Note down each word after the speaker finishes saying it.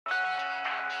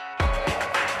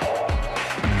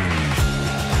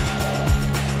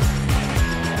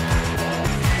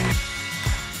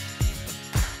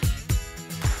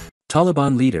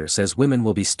Taliban leader says women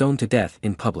will be stoned to death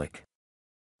in public.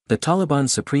 The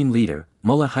Taliban's supreme leader,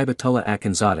 Mullah Hibatullah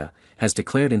Akhundzada, has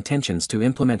declared intentions to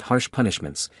implement harsh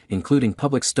punishments, including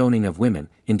public stoning of women,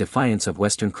 in defiance of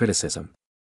Western criticism.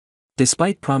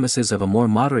 Despite promises of a more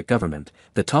moderate government,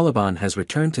 the Taliban has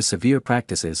returned to severe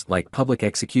practices like public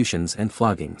executions and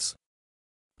floggings.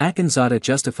 Akhundzada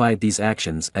justified these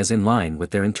actions as in line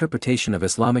with their interpretation of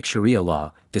Islamic Sharia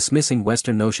law, dismissing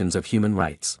Western notions of human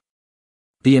rights.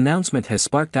 The announcement has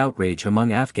sparked outrage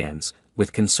among Afghans,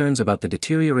 with concerns about the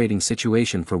deteriorating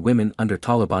situation for women under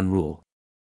Taliban rule.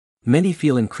 Many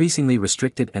feel increasingly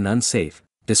restricted and unsafe,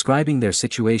 describing their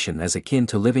situation as akin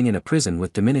to living in a prison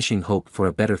with diminishing hope for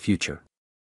a better future.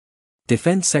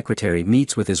 Defense Secretary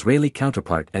meets with Israeli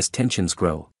counterpart as tensions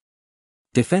grow.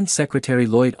 Defense Secretary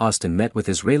Lloyd Austin met with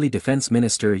Israeli Defense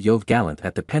Minister Yoav Gallant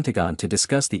at the Pentagon to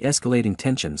discuss the escalating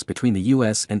tensions between the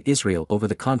U.S. and Israel over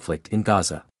the conflict in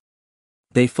Gaza.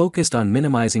 They focused on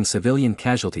minimizing civilian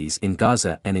casualties in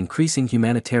Gaza and increasing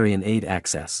humanitarian aid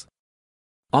access.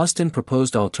 Austin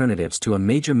proposed alternatives to a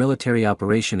major military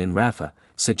operation in Rafah,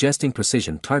 suggesting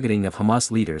precision targeting of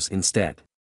Hamas leaders instead.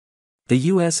 The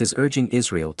U.S. is urging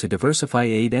Israel to diversify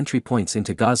aid entry points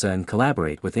into Gaza and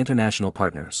collaborate with international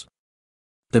partners.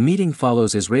 The meeting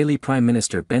follows Israeli Prime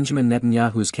Minister Benjamin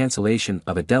Netanyahu's cancellation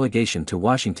of a delegation to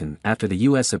Washington after the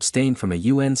U.S. abstained from a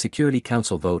UN Security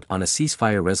Council vote on a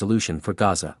ceasefire resolution for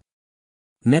Gaza.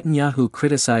 Netanyahu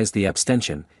criticized the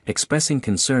abstention, expressing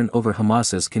concern over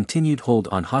Hamas's continued hold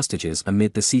on hostages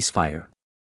amid the ceasefire.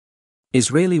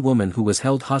 Israeli woman who was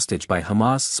held hostage by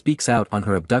Hamas speaks out on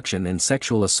her abduction and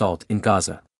sexual assault in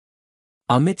Gaza.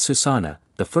 Amit Susanna,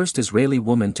 the first Israeli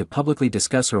woman to publicly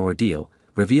discuss her ordeal,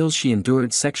 reveals she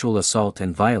endured sexual assault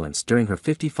and violence during her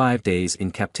 55 days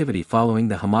in captivity following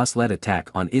the Hamas-led attack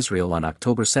on Israel on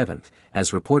October 7,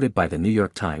 as reported by the New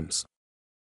York Times.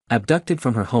 Abducted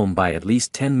from her home by at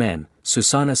least 10 men,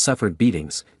 Susanna suffered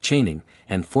beatings, chaining,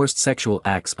 and forced sexual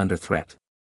acts under threat.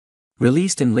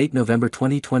 Released in late November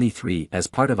 2023 as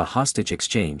part of a hostage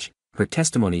exchange, her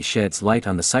testimony sheds light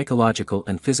on the psychological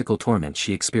and physical torment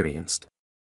she experienced.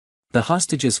 The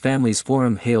Hostages Families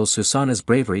Forum hails Susanna's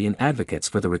bravery and advocates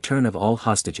for the return of all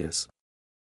hostages.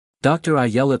 Dr.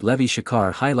 Ayelet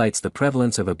Levi-Shakar highlights the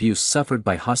prevalence of abuse suffered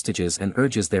by hostages and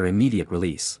urges their immediate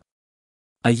release.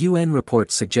 A UN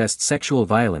report suggests sexual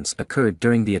violence occurred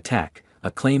during the attack,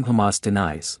 a claim Hamas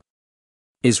denies.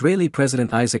 Israeli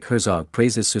President Isaac Herzog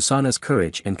praises Susanna's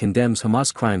courage and condemns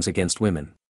Hamas crimes against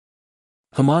women.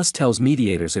 Hamas tells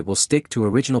mediators it will stick to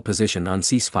original position on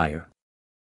ceasefire.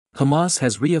 Hamas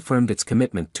has reaffirmed its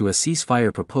commitment to a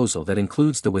ceasefire proposal that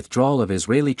includes the withdrawal of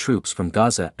Israeli troops from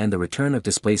Gaza and the return of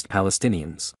displaced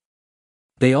Palestinians.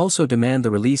 They also demand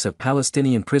the release of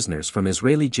Palestinian prisoners from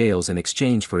Israeli jails in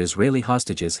exchange for Israeli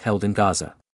hostages held in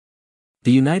Gaza.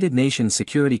 The United Nations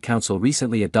Security Council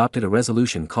recently adopted a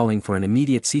resolution calling for an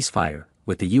immediate ceasefire,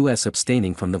 with the U.S.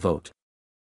 abstaining from the vote.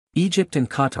 Egypt and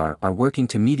Qatar are working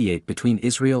to mediate between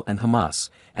Israel and Hamas,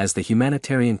 as the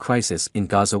humanitarian crisis in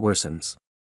Gaza worsens.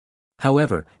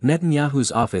 However,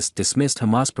 Netanyahu's office dismissed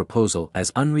Hamas' proposal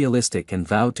as unrealistic and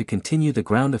vowed to continue the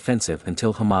ground offensive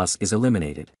until Hamas is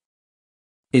eliminated.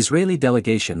 Israeli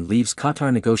delegation leaves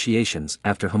Qatar negotiations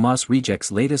after Hamas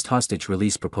rejects latest hostage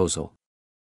release proposal.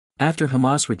 After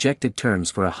Hamas rejected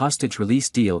terms for a hostage release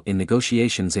deal in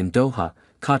negotiations in Doha,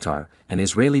 Qatar, an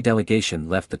Israeli delegation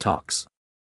left the talks.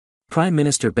 Prime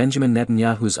Minister Benjamin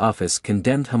Netanyahu's office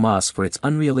condemned Hamas for its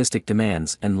unrealistic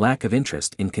demands and lack of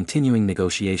interest in continuing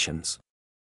negotiations.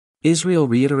 Israel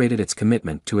reiterated its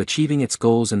commitment to achieving its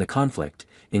goals in the conflict,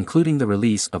 including the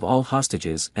release of all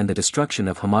hostages and the destruction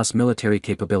of Hamas military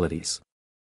capabilities.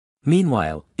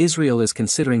 Meanwhile, Israel is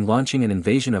considering launching an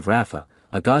invasion of Rafah,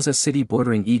 a Gaza city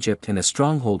bordering Egypt and a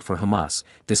stronghold for Hamas,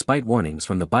 despite warnings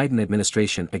from the Biden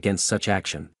administration against such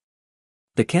action.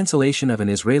 The cancellation of an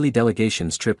Israeli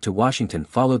delegation's trip to Washington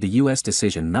followed the U.S.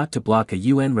 decision not to block a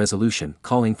UN resolution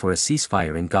calling for a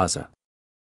ceasefire in Gaza.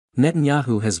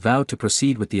 Netanyahu has vowed to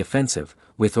proceed with the offensive,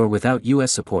 with or without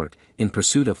U.S. support, in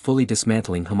pursuit of fully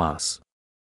dismantling Hamas.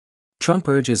 Trump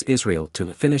urges Israel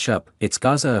to finish up its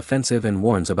Gaza offensive and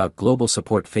warns about global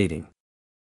support fading.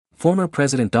 Former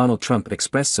President Donald Trump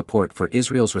expressed support for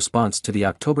Israel's response to the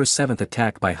October 7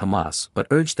 attack by Hamas but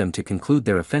urged them to conclude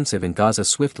their offensive in Gaza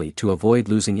swiftly to avoid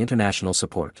losing international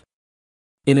support.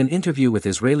 In an interview with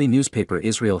Israeli newspaper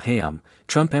Israel Hayom,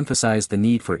 Trump emphasized the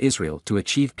need for Israel to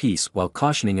achieve peace while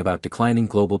cautioning about declining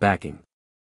global backing.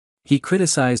 He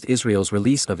criticized Israel's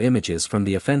release of images from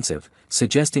the offensive,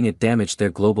 suggesting it damaged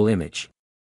their global image.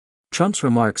 Trump's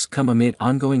remarks come amid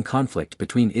ongoing conflict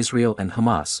between Israel and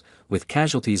Hamas, with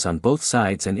casualties on both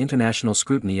sides and international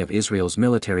scrutiny of Israel's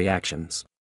military actions.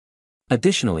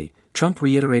 Additionally, Trump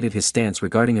reiterated his stance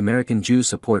regarding American Jew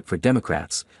support for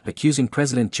Democrats, accusing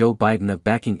President Joe Biden of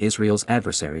backing Israel's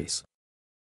adversaries.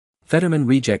 Fetterman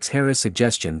rejects Harris'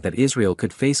 suggestion that Israel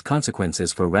could face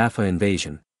consequences for Rafah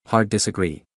invasion. Hard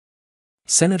disagree.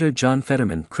 Senator John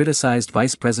Fetterman criticized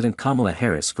Vice President Kamala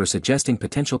Harris for suggesting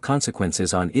potential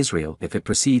consequences on Israel if it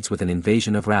proceeds with an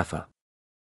invasion of Rafah.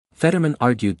 Fetterman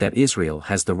argued that Israel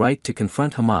has the right to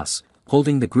confront Hamas,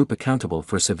 holding the group accountable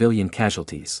for civilian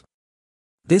casualties.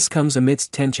 This comes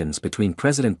amidst tensions between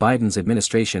President Biden's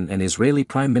administration and Israeli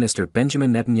Prime Minister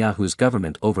Benjamin Netanyahu's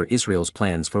government over Israel's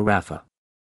plans for Rafah.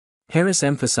 Harris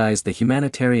emphasized the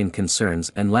humanitarian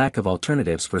concerns and lack of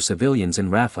alternatives for civilians in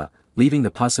Rafah, leaving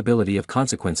the possibility of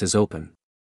consequences open.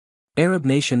 Arab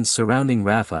nations surrounding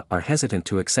Rafah are hesitant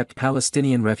to accept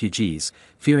Palestinian refugees,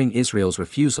 fearing Israel's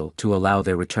refusal to allow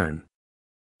their return.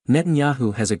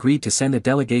 Netanyahu has agreed to send a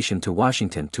delegation to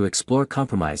Washington to explore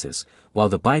compromises, while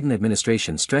the Biden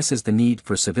administration stresses the need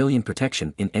for civilian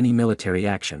protection in any military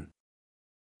action.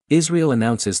 Israel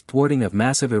announces thwarting of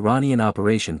massive Iranian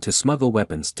operation to smuggle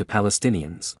weapons to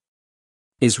Palestinians.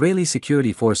 Israeli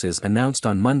security forces announced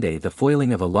on Monday the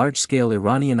foiling of a large-scale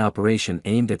Iranian operation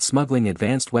aimed at smuggling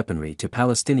advanced weaponry to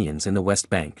Palestinians in the West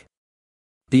Bank.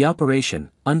 The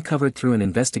operation, uncovered through an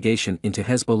investigation into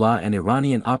Hezbollah and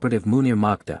Iranian operative Munir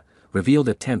Makhda, revealed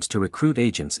attempts to recruit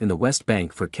agents in the West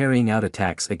Bank for carrying out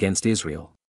attacks against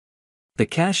Israel. The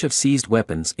cache of seized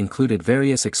weapons included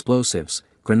various explosives,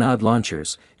 grenade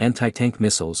launchers, anti-tank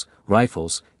missiles,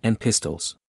 rifles, and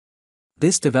pistols.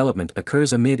 This development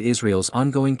occurs amid Israel's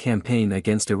ongoing campaign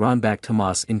against Iran-backed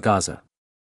Hamas in Gaza.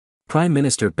 Prime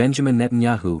Minister Benjamin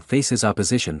Netanyahu faces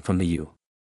opposition from the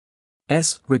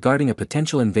U.S. regarding a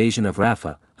potential invasion of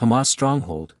Rafah, Hamas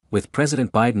stronghold, with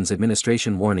President Biden's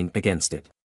administration warning against it.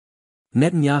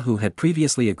 Netanyahu had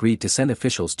previously agreed to send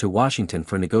officials to Washington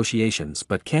for negotiations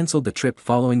but cancelled the trip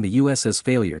following the U.S.'s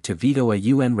failure to veto a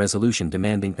UN resolution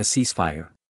demanding a ceasefire.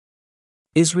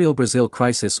 Israel-Brazil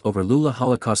crisis over Lula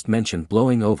Holocaust mention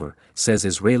blowing over, says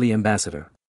Israeli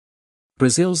ambassador.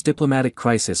 Brazil's diplomatic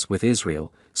crisis with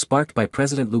Israel, sparked by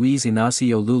President Luiz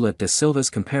Inácio Lula da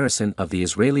Silva's comparison of the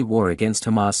Israeli war against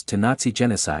Hamas to Nazi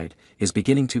genocide, is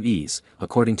beginning to ease,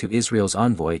 according to Israel's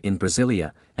envoy in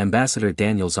Brasilia, Ambassador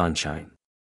Daniel Zonshine.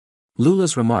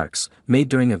 Lula's remarks, made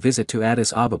during a visit to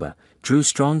Addis Ababa, drew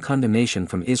strong condemnation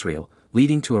from Israel,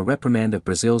 leading to a reprimand of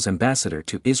Brazil's ambassador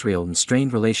to Israel and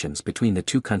strained relations between the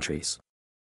two countries.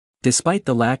 Despite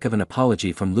the lack of an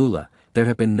apology from Lula, there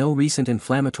have been no recent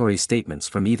inflammatory statements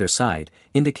from either side,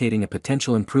 indicating a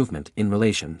potential improvement in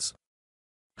relations.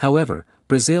 However,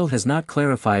 Brazil has not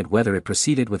clarified whether it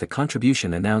proceeded with a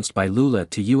contribution announced by Lula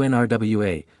to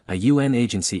UNRWA, a UN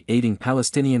agency aiding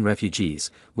Palestinian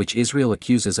refugees, which Israel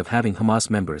accuses of having Hamas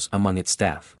members among its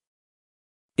staff.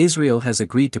 Israel has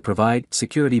agreed to provide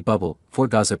security bubble for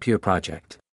Gaza Pier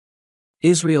project.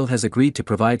 Israel has agreed to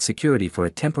provide security for a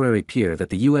temporary pier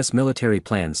that the U.S. military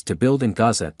plans to build in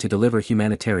Gaza to deliver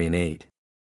humanitarian aid.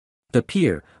 The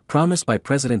pier, promised by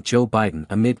President Joe Biden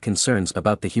amid concerns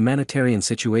about the humanitarian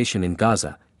situation in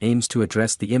Gaza, aims to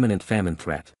address the imminent famine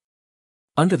threat.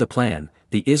 Under the plan,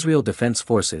 the Israel Defense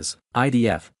Forces,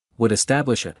 IDF, would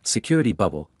establish a security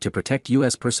bubble to protect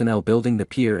U.S. personnel building the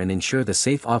pier and ensure the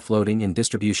safe offloading and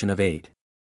distribution of aid.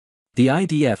 The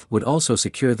IDF would also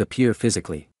secure the pier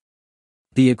physically.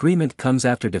 The agreement comes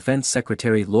after Defense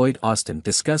Secretary Lloyd Austin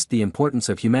discussed the importance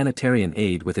of humanitarian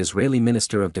aid with Israeli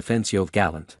Minister of Defense Yoav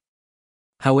Gallant.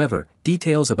 However,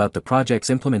 details about the project's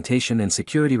implementation and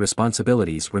security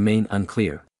responsibilities remain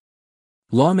unclear.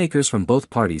 Lawmakers from both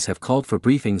parties have called for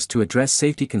briefings to address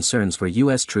safety concerns for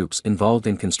U.S. troops involved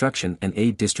in construction and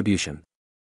aid distribution.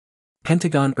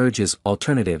 Pentagon urges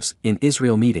alternatives in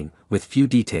Israel meeting, with few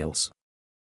details.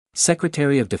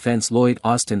 Secretary of Defense Lloyd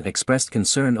Austin expressed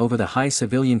concern over the high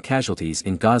civilian casualties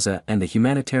in Gaza and the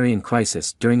humanitarian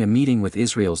crisis during a meeting with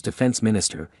Israel's defense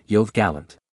minister, Yoav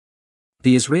Gallant.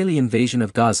 The Israeli invasion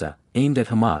of Gaza, aimed at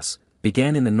Hamas,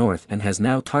 began in the north and has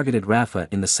now targeted Rafah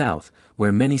in the south,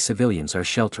 where many civilians are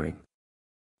sheltering.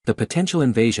 The potential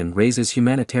invasion raises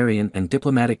humanitarian and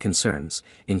diplomatic concerns,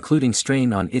 including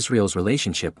strain on Israel's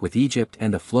relationship with Egypt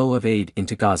and the flow of aid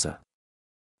into Gaza.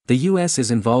 The U.S.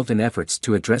 is involved in efforts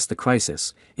to address the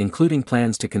crisis, including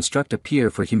plans to construct a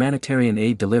pier for humanitarian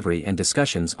aid delivery and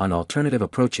discussions on alternative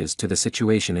approaches to the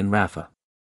situation in Rafah.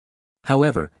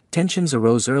 However, tensions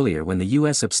arose earlier when the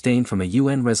U.S. abstained from a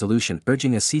UN resolution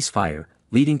urging a ceasefire,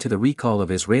 leading to the recall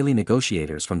of Israeli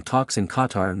negotiators from talks in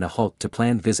Qatar and a halt to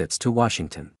planned visits to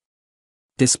Washington.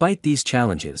 Despite these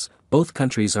challenges, both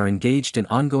countries are engaged in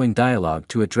ongoing dialogue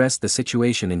to address the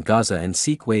situation in Gaza and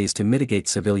seek ways to mitigate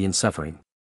civilian suffering.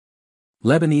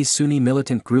 Lebanese Sunni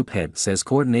militant group head says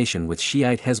coordination with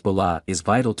Shiite Hezbollah is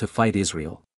vital to fight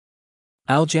Israel.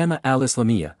 Al-Jama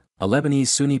al-Islamiyya, a Lebanese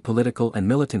Sunni political and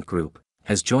militant group,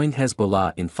 has joined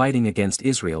Hezbollah in fighting against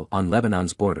Israel on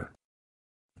Lebanon's border.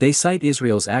 They cite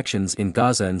Israel's actions in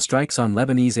Gaza and strikes on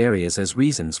Lebanese areas as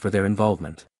reasons for their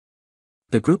involvement.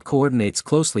 The group coordinates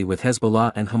closely with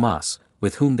Hezbollah and Hamas,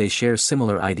 with whom they share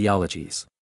similar ideologies.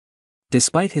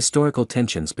 Despite historical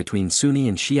tensions between Sunni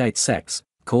and Shiite sects,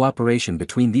 cooperation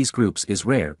between these groups is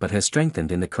rare but has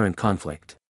strengthened in the current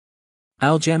conflict.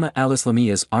 Al-Jama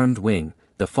al-Islamiyya's armed wing,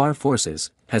 the Far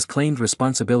Forces, has claimed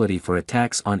responsibility for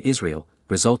attacks on Israel,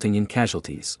 resulting in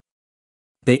casualties.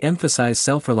 They emphasize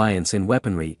self-reliance in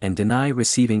weaponry and deny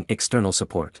receiving external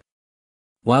support.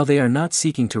 While they are not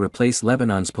seeking to replace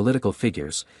Lebanon's political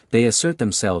figures, they assert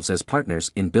themselves as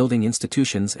partners in building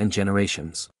institutions and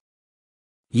generations.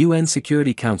 UN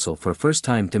Security Council for first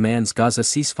time demands Gaza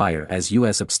ceasefire as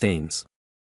US abstains.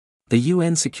 The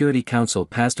UN Security Council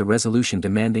passed a resolution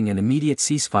demanding an immediate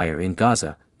ceasefire in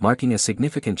Gaza, marking a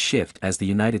significant shift as the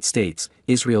United States,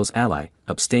 Israel's ally,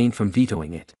 abstained from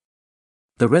vetoing it.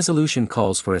 The resolution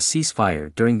calls for a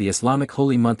ceasefire during the Islamic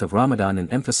holy month of Ramadan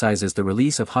and emphasizes the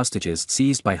release of hostages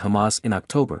seized by Hamas in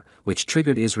October, which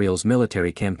triggered Israel's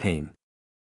military campaign.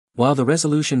 While the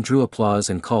resolution drew applause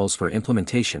and calls for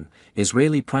implementation,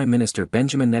 Israeli Prime Minister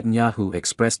Benjamin Netanyahu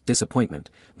expressed disappointment,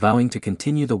 vowing to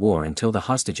continue the war until the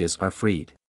hostages are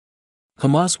freed.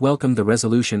 Hamas welcomed the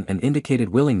resolution and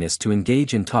indicated willingness to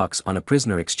engage in talks on a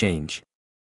prisoner exchange.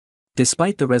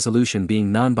 Despite the resolution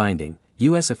being non-binding,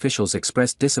 U.S. officials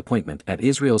expressed disappointment at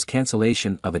Israel's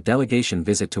cancellation of a delegation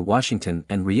visit to Washington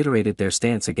and reiterated their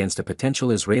stance against a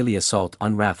potential Israeli assault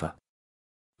on Rafah.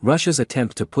 Russia's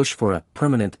attempt to push for a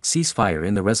permanent ceasefire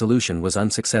in the resolution was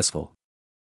unsuccessful.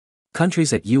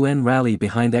 Countries at UN rally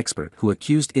behind expert who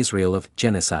accused Israel of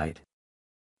genocide.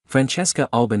 Francesca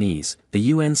Albanese, the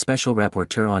UN Special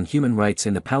Rapporteur on Human Rights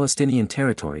in the Palestinian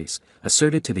territories,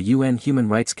 asserted to the UN Human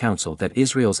Rights Council that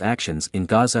Israel's actions in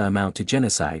Gaza amount to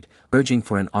genocide, urging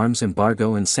for an arms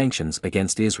embargo and sanctions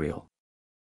against Israel.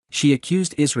 She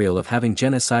accused Israel of having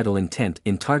genocidal intent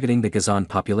in targeting the Gazan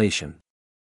population.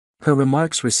 Her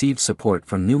remarks received support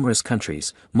from numerous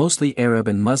countries, mostly Arab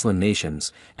and Muslim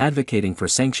nations, advocating for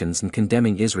sanctions and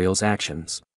condemning Israel's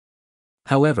actions.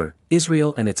 However,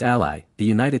 Israel and its ally, the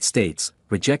United States,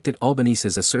 rejected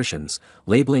Albanese's assertions,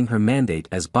 labeling her mandate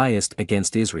as biased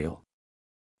against Israel.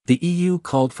 The EU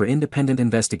called for independent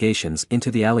investigations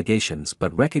into the allegations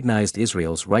but recognized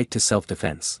Israel's right to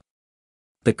self-defense.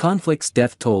 The conflict's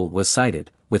death toll was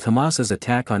cited, with Hamas's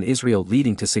attack on Israel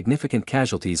leading to significant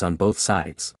casualties on both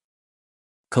sides.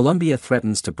 Colombia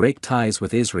threatens to break ties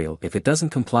with Israel if it doesn't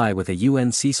comply with a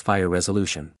UN ceasefire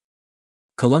resolution.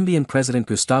 Colombian President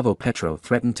Gustavo Petro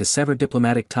threatened to sever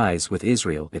diplomatic ties with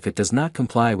Israel if it does not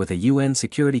comply with a UN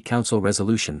Security Council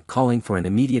resolution calling for an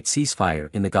immediate ceasefire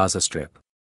in the Gaza Strip.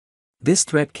 This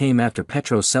threat came after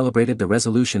Petro celebrated the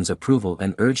resolution's approval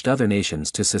and urged other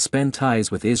nations to suspend ties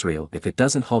with Israel if it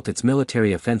doesn't halt its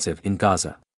military offensive in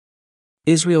Gaza.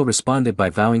 Israel responded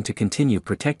by vowing to continue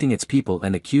protecting its people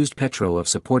and accused Petro of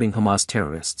supporting Hamas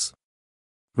terrorists.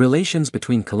 Relations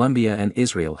between Colombia and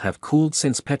Israel have cooled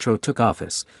since Petro took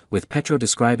office, with Petro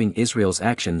describing Israel's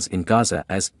actions in Gaza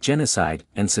as genocide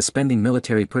and suspending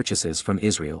military purchases from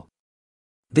Israel.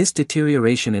 This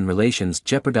deterioration in relations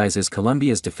jeopardizes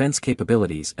Colombia's defense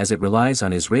capabilities as it relies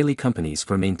on Israeli companies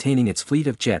for maintaining its fleet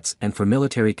of jets and for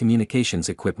military communications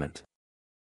equipment.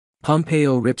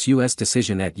 Pompeo rips U.S.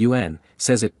 decision at UN,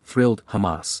 says it thrilled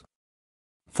Hamas.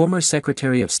 Former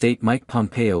Secretary of State Mike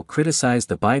Pompeo criticized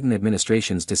the Biden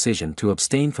administration's decision to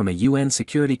abstain from a UN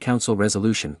Security Council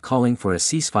resolution calling for a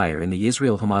ceasefire in the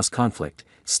Israel-Hamas conflict,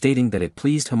 stating that it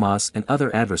pleased Hamas and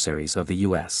other adversaries of the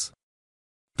U.S.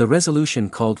 The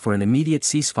resolution called for an immediate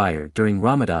ceasefire during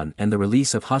Ramadan and the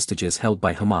release of hostages held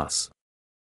by Hamas.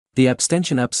 The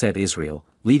abstention upset Israel,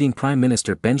 leading Prime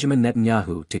Minister Benjamin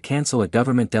Netanyahu to cancel a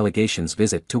government delegation's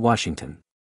visit to Washington.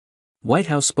 White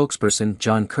House spokesperson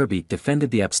John Kirby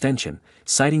defended the abstention,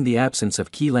 citing the absence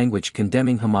of key language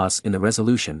condemning Hamas in the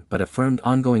resolution but affirmed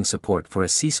ongoing support for a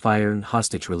ceasefire and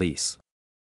hostage release.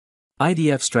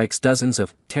 IDF strikes dozens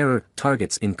of terror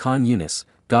targets in Khan Yunis,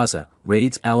 Gaza,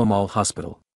 raids Al-Amal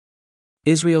hospital.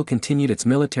 Israel continued its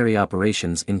military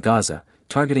operations in Gaza,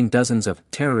 targeting dozens of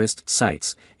terrorist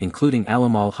sites, including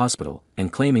Al-Amal hospital,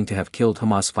 and claiming to have killed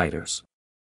Hamas fighters.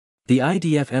 The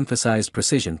IDF emphasized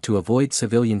precision to avoid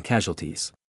civilian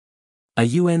casualties. A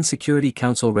UN Security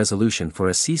Council resolution for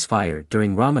a ceasefire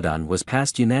during Ramadan was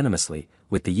passed unanimously,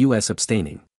 with the US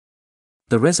abstaining.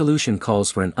 The resolution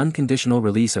calls for an unconditional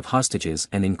release of hostages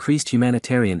and increased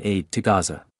humanitarian aid to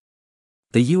Gaza.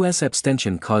 The U.S.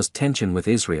 abstention caused tension with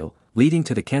Israel, leading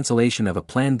to the cancellation of a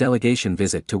planned delegation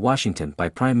visit to Washington by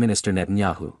Prime Minister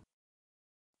Netanyahu.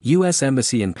 U.S.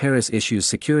 Embassy in Paris issues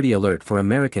security alert for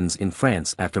Americans in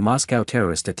France after Moscow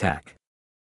terrorist attack.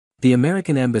 The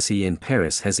American Embassy in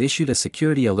Paris has issued a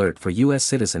security alert for U.S.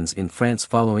 citizens in France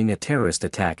following a terrorist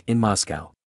attack in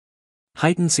Moscow.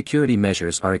 Heightened security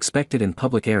measures are expected in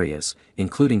public areas,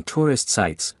 including tourist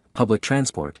sites, public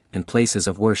transport, and places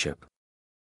of worship.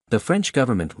 The French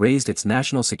government raised its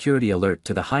national security alert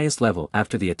to the highest level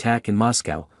after the attack in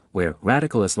Moscow, where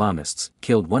radical Islamists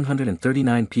killed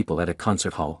 139 people at a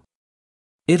concert hall.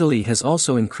 Italy has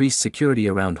also increased security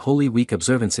around Holy Week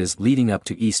observances leading up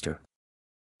to Easter.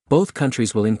 Both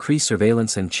countries will increase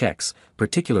surveillance and checks,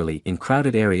 particularly in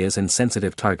crowded areas and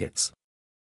sensitive targets.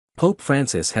 Pope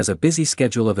Francis has a busy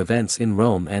schedule of events in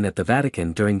Rome and at the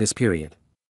Vatican during this period.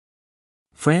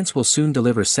 France will soon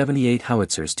deliver 78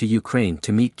 howitzers to Ukraine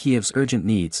to meet Kiev's urgent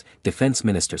needs, Defense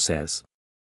Minister says.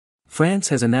 France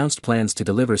has announced plans to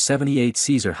deliver 78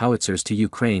 Caesar howitzers to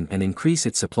Ukraine and increase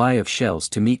its supply of shells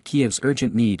to meet Kiev's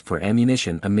urgent need for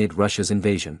ammunition amid Russia's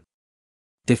invasion.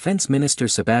 Defense Minister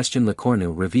Sébastien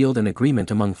Lecornu revealed an agreement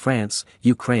among France,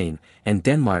 Ukraine, and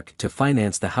Denmark to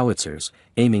finance the howitzers,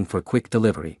 aiming for quick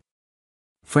delivery.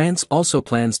 France also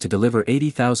plans to deliver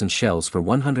 80,000 shells for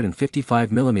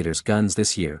 155mm guns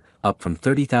this year, up from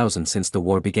 30,000 since the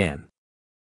war began.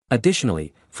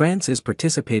 Additionally, France is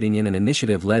participating in an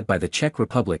initiative led by the Czech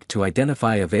Republic to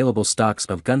identify available stocks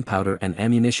of gunpowder and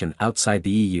ammunition outside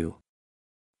the EU.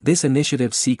 This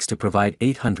initiative seeks to provide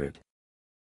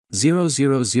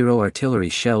 800,000 artillery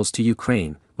shells to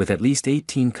Ukraine, with at least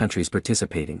 18 countries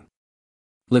participating.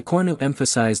 Lecornu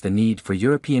emphasized the need for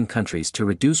European countries to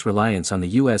reduce reliance on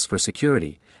the U.S. for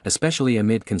security, especially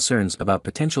amid concerns about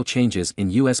potential changes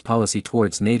in U.S. policy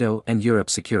towards NATO and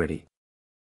Europe's security.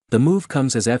 The move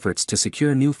comes as efforts to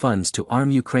secure new funds to arm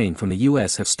Ukraine from the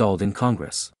U.S. have stalled in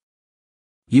Congress.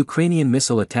 Ukrainian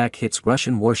missile attack hits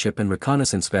Russian warship and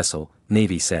reconnaissance vessel,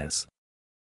 Navy says.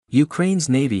 Ukraine's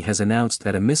Navy has announced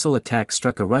that a missile attack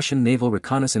struck a Russian naval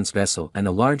reconnaissance vessel and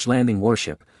a large landing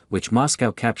warship, which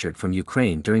Moscow captured from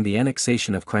Ukraine during the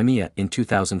annexation of Crimea in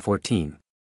 2014.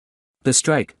 The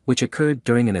strike, which occurred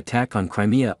during an attack on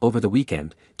Crimea over the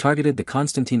weekend, targeted the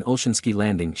Konstantin Olshansky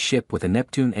landing ship with a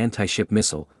Neptune anti-ship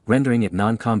missile, rendering it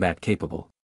non-combat capable.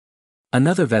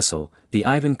 Another vessel, the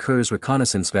Ivan Kurs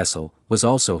reconnaissance vessel, was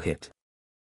also hit.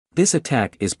 This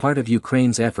attack is part of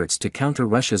Ukraine's efforts to counter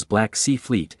Russia's Black Sea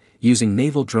Fleet, using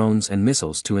naval drones and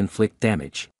missiles to inflict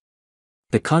damage.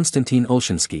 The Konstantin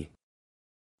Olshansky,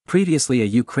 previously a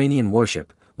Ukrainian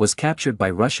warship, was captured by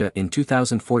Russia in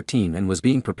 2014 and was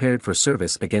being prepared for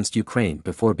service against Ukraine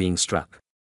before being struck.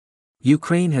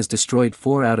 Ukraine has destroyed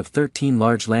 4 out of 13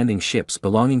 large landing ships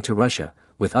belonging to Russia,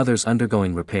 with others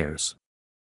undergoing repairs.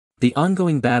 The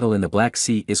ongoing battle in the Black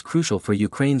Sea is crucial for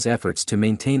Ukraine's efforts to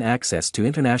maintain access to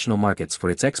international markets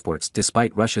for its exports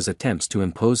despite Russia's attempts to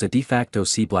impose a de facto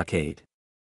sea blockade.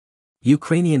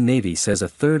 Ukrainian Navy says a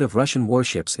third of Russian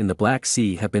warships in the Black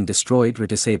Sea have been destroyed or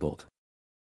disabled.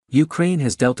 Ukraine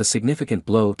has dealt a significant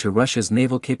blow to Russia's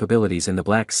naval capabilities in the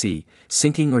Black Sea,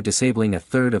 sinking or disabling a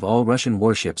third of all Russian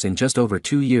warships in just over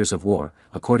 2 years of war,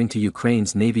 according to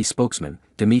Ukraine's Navy spokesman,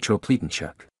 Dmytro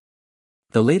Pletenchuk.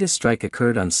 The latest strike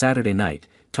occurred on Saturday night,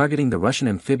 targeting the Russian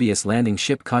amphibious landing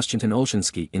ship Konstantin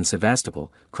Olshansky in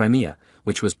Sevastopol, Crimea,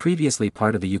 which was previously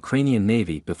part of the Ukrainian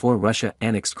Navy before Russia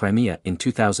annexed Crimea in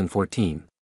 2014.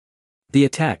 The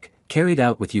attack, carried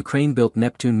out with Ukraine-built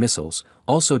Neptune missiles,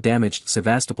 also damaged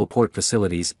Sevastopol port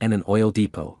facilities and an oil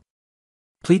depot.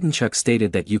 Pletenchuk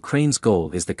stated that Ukraine's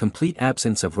goal is the complete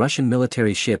absence of Russian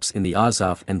military ships in the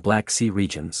Azov and Black Sea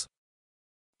regions.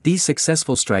 These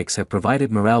successful strikes have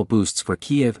provided morale boosts for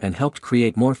Kiev and helped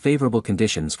create more favorable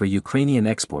conditions for Ukrainian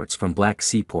exports from Black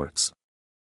Sea ports.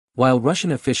 While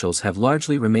Russian officials have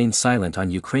largely remained silent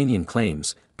on Ukrainian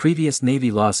claims, previous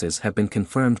Navy losses have been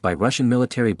confirmed by Russian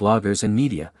military bloggers and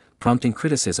media, prompting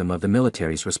criticism of the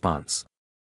military's response.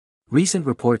 Recent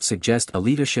reports suggest a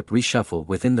leadership reshuffle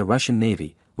within the Russian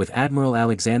Navy, with Admiral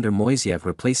Alexander Moiseev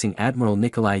replacing Admiral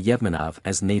Nikolai Yevmenov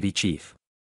as Navy chief.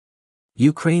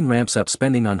 Ukraine ramps up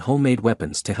spending on homemade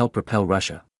weapons to help repel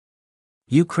Russia.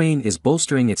 Ukraine is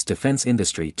bolstering its defense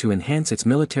industry to enhance its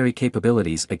military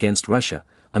capabilities against Russia,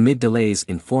 amid delays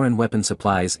in foreign weapon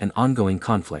supplies and ongoing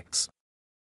conflicts.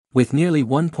 With nearly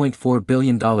 $1.4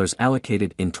 billion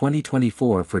allocated in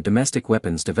 2024 for domestic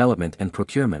weapons development and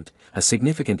procurement, a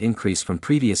significant increase from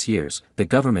previous years, the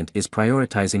government is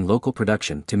prioritizing local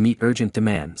production to meet urgent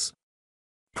demands.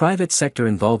 Private sector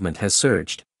involvement has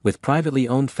surged, with privately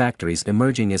owned factories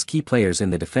emerging as key players in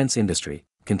the defense industry,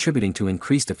 contributing to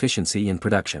increased efficiency in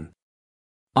production.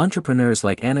 Entrepreneurs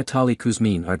like Anatoly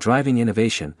Kuzmin are driving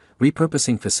innovation,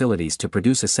 repurposing facilities to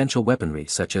produce essential weaponry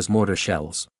such as mortar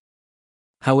shells.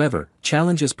 However,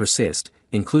 challenges persist,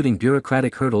 including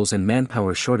bureaucratic hurdles and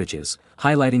manpower shortages,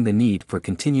 highlighting the need for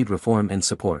continued reform and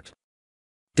support.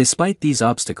 Despite these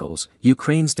obstacles,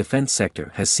 Ukraine's defense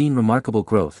sector has seen remarkable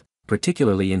growth,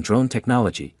 particularly in drone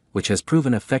technology, which has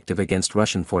proven effective against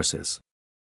Russian forces.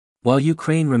 While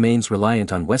Ukraine remains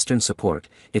reliant on Western support,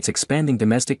 its expanding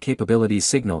domestic capabilities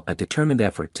signal a determined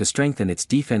effort to strengthen its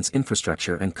defense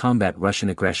infrastructure and combat Russian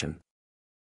aggression.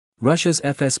 Russia's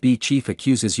FSB chief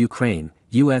accuses Ukraine,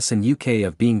 US and UK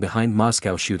of being behind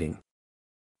Moscow shooting.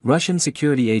 Russian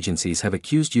security agencies have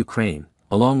accused Ukraine,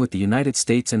 along with the United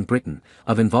States and Britain,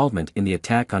 of involvement in the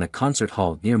attack on a concert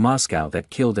hall near Moscow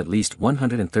that killed at least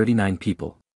 139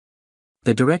 people.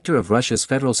 The director of Russia's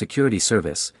Federal Security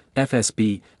Service,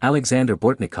 FSB, Alexander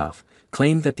Bortnikov,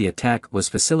 claimed that the attack was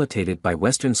facilitated by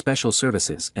Western special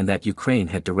services and that Ukraine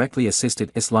had directly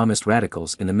assisted Islamist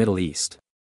radicals in the Middle East.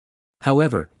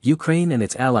 However, Ukraine and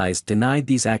its allies denied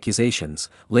these accusations,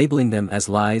 labeling them as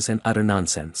lies and utter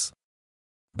nonsense.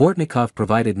 Bortnikov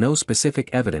provided no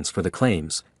specific evidence for the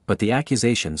claims, but the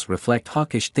accusations reflect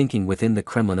hawkish thinking within the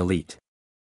Kremlin elite.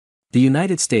 The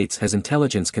United States has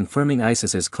intelligence confirming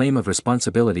ISIS's claim of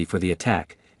responsibility for the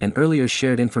attack, and earlier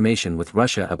shared information with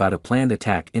Russia about a planned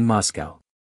attack in Moscow.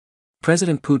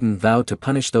 President Putin vowed to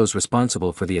punish those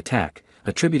responsible for the attack,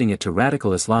 attributing it to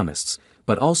radical Islamists,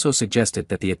 but also suggested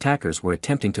that the attackers were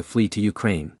attempting to flee to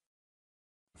Ukraine.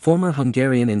 Former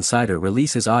Hungarian insider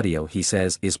releases audio he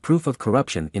says is proof of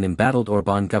corruption in embattled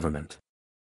Orbán government.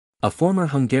 A former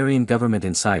Hungarian government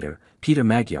insider, Peter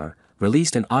Magyar,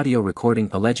 released an audio recording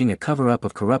alleging a cover-up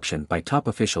of corruption by top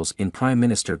officials in Prime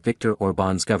Minister Viktor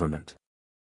Orbán's government.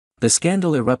 The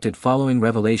scandal erupted following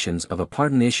revelations of a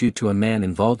pardon issued to a man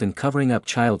involved in covering up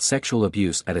child sexual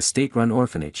abuse at a state-run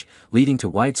orphanage, leading to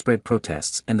widespread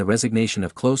protests and the resignation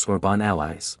of close Orbán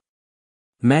allies.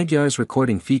 Magyar's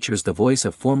recording features the voice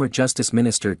of former Justice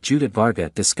Minister Judit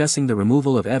Varga discussing the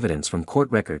removal of evidence from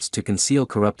court records to conceal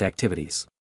corrupt activities.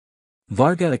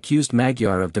 Varga accused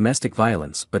Magyar of domestic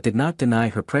violence but did not deny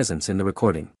her presence in the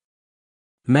recording.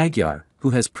 Magyar,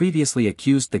 who has previously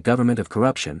accused the government of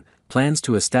corruption, plans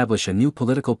to establish a new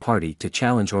political party to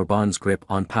challenge Orbán's grip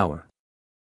on power.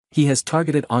 He has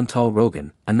targeted Antal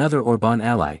Rogin, another Orbán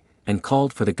ally, and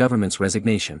called for the government's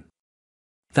resignation.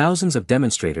 Thousands of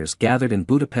demonstrators gathered in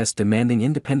Budapest demanding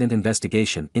independent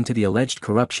investigation into the alleged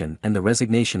corruption and the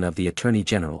resignation of the Attorney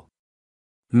General.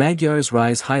 Magyar's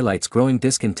rise highlights growing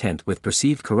discontent with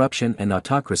perceived corruption and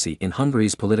autocracy in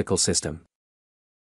Hungary's political system.